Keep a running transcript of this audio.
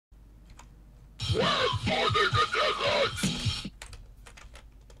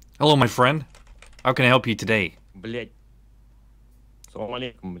Hello, my friend. How can I help you today? Блять. Салам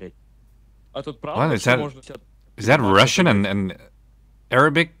алейкум, блять. А тут What, правда, is что that, можно себя... is that Russian and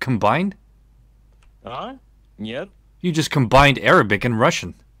Arabic combined? А? Нет? You just combined Arabic and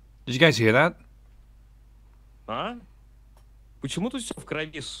Russian. Did you guys hear that? А? Почему тут все в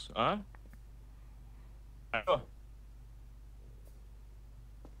крови, а? Алло.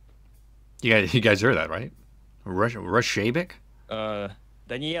 You guys heard that, right? Rushabic?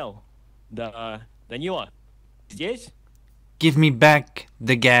 Даниэл. Да, Данила. Здесь? Give me back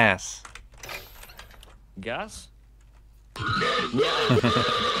the gas. Газ?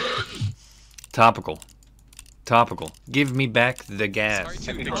 Topical. Topical. Give me back the gas.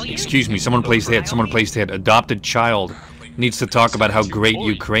 Excuse me, someone placed the hit. Someone placed the hit. Adopted child needs to talk about how great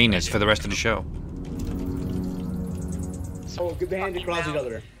Ukraine is for the rest of the show. Oh, get the hand across each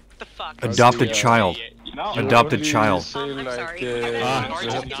other. The fuck? Adopted child. Adopted child. I'm sorry. I was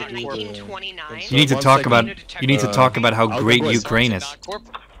in 1929. You need to talk about. You need to talk about how great Ukraine is.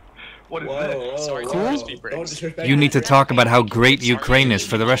 What is Whoa, this? whoa, Sorry, whoa. cool. Don't disrespect You need to me. talk about how great Ukraine is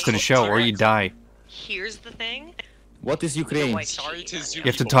for the rest of the show, or you die. Here's the thing. What is No, Ukraine? like, Sorry to You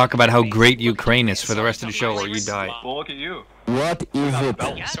have to talk about how great Ukraine is for the rest of the show, or you die. Well, look at you. What is it?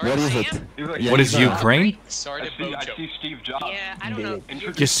 What is it? He's like, What is Ukraine? I Sorry to see, I Bojo. see Steve Jobs. Yeah, I don't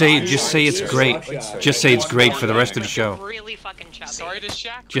know. Just say it's great. Just say it's great for the rest of the show. Really fucking chubby. Sorry to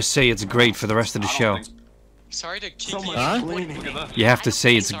Shaq. Just say it's great for the rest of the show. Sorry to Kiki. Huh? Look at this. You have to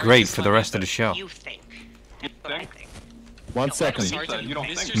say it's great for the rest of the show. You think. That's what I think. 1 second. Sorry to You don't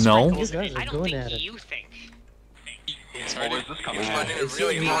Mr. think- No. Sprinkles. I don't think you think. Sorry Where's to this coming from? It's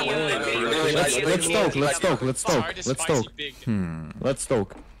really hot. Let's talk, let's talk, let's talk, Sorry to let's Spicy talk, Big. let's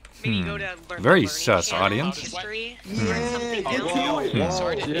talk. Maybe go to learn Very learning sus, channel audience. History. Learn something else.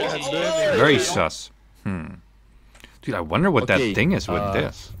 Sorry to Kiki. Very sus. Dude, I wonder what that Okay, thing is with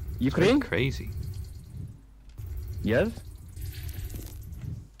this. Ukraine? Crazy. Yes?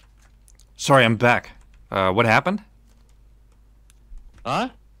 Sorry, I'm back. What happened? Huh?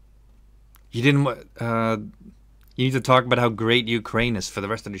 You didn't. You need to talk about how great Ukraine is for the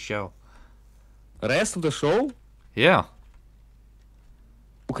rest of the show. Rest of the show? Yeah,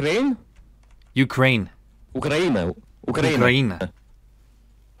 Ukraine? Ukraine. Украина. Украина. Ukraine.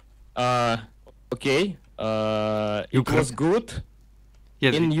 Okay. It was good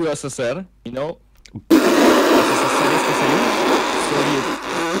Yeah, in USSR, you know? Советский Союз, Soviet,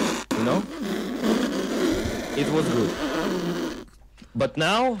 you know? It was good. But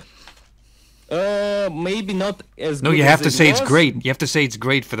now, maybe not as no, good you as have to it say it's was. great. You have to say it's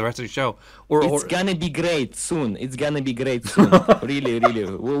great for the rest of the show. Or It's gonna be great soon. It's gonna be great soon. Really, really,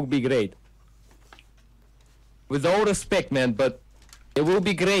 will be great. With all respect, man, but it will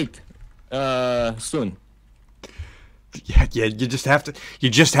be great soon. yeah, you just have to. You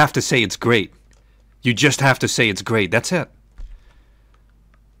just have to say it's great. You just have to say it's great. That's it.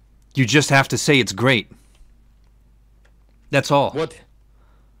 You just have to say it's great. That's all. What?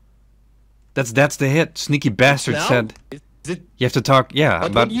 That's the hit. Sneaky bastard Now? said Is it? you have to talk. Yeah,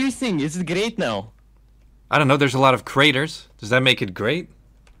 But about. what do you think? Is it great now? I don't know. There's a lot of craters. Does that make it great?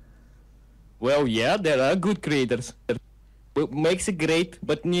 Well, yeah, there are good creators. What makes it great,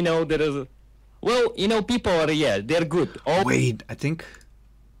 but you know there is. Well, you know, people are they're good. All Wait, I think.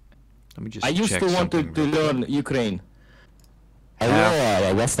 Let me just. I used check to want something to real learn Ukraine.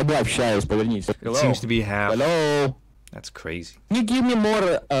 Half. я с тобой общаюсь, повернись. It seems to be half. Hello. That's crazy. Can you give me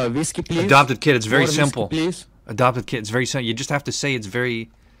more whiskey, please? Adopted kid. It's very More whiskey, simple. please. Adopted kid. It's very simple. You just have to say it's very.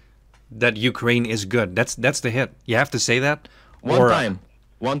 That Ukraine is good. That's the hit. You have to say that. One Or- time.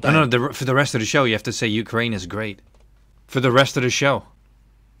 One time. No, for the rest of the show, you have to say Ukraine is great. For the rest of the show.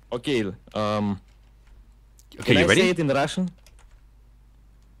 Okay. Okay, Can you I ready? say it in Russian?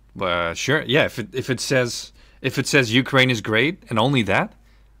 Sure. Yeah. If it says Ukraine is great and only that,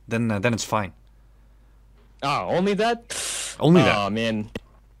 then it's fine. Ah, only that? Only Oh that. man.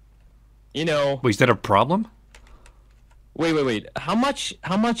 You know. Wait, is that a problem? Wait. How much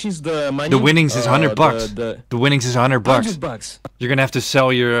is the money? The winnings is $100 bucks. The The winnings is $100 bucks. $100. You're gonna have to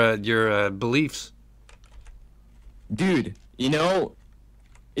sell your beliefs. Dude, you know,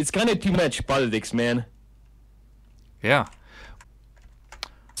 it's kind of too much politics, man. Yeah.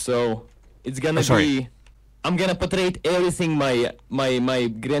 So it's gonna Oh, sorry. be. I'm gonna portray everything my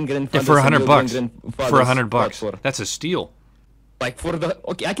grandfather. Yeah, for $100 bucks. For $100 bucks. That's a steal. Like for the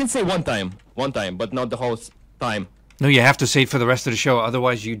okay, I can say one time, but not the whole time. No, you have to say it for the rest of the show,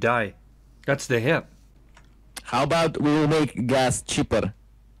 otherwise you die. That's the hit. How about we will make gas cheaper?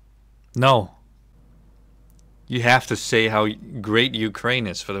 No. You have to say how great Ukraine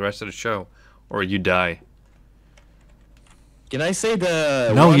is for the rest of the show, or you die. Can I say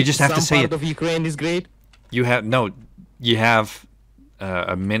the No, you just have to some say part it. of Ukraine is great? You have You have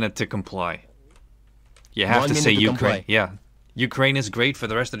a minute to comply. You have 1 to minute say to Ukraine. comply. Yeah, Ukraine is great for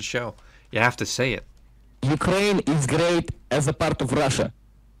the rest of the show. You have to say it. Ukraine is great as a part of Russia.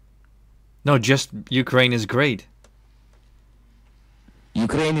 No, just Ukraine is great.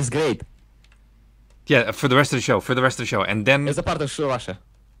 Ukraine is great Yeah, for the rest of the show. For the rest of the show, and then as a part of Russia.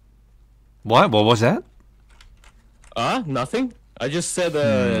 what? What was that? Nothing. I just said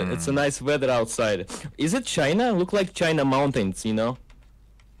it's a nice weather outside. Is it China? Look like China mountains, you know?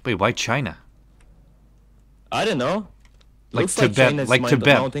 Wait, why China? I don't know. Like Looks Tibet, China's like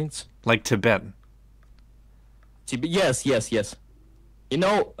Tibet. Mountains. Like Tibet. Yes. You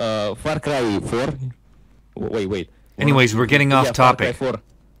know, Far Cry 4. Wait. Anyways, we're getting off Far Cry topic. 4.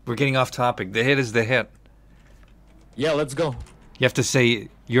 We're getting off topic. The hit is the hit. Yeah, let's go. You have to say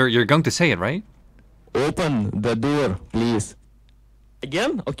you're going to say it, right? Open the door, please.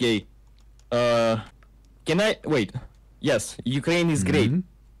 Again? Okay. Can I wait? Yes, Ukraine is great.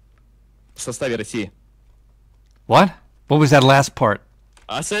 В составе России. What? What was that last part?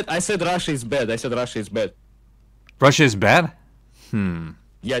 I said Russia is bad. I said Russia is bad. Russia is bad?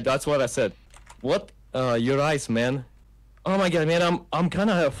 Yeah, that's what I said. What? Your eyes, man. Oh my god, man, I'm kind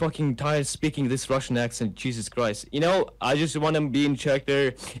of fucking tired speaking this Russian accent. Jesus Christ. You know, I just want to be in check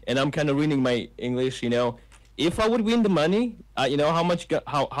there, and I'm kind of ruining my English. You know, if I would win the money, you know how much,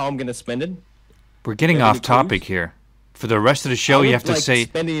 how I'm gonna spend it. We're getting Maybe off the topic cruise? here. For the rest of the show, I you would, have to like, say.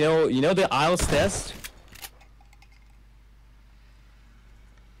 spend, you know the IELTS test.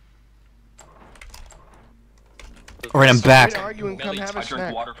 All right, I'm back. Quit arguing. Come Melly, have a I drink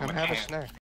snack. water from Come a have a can. snack.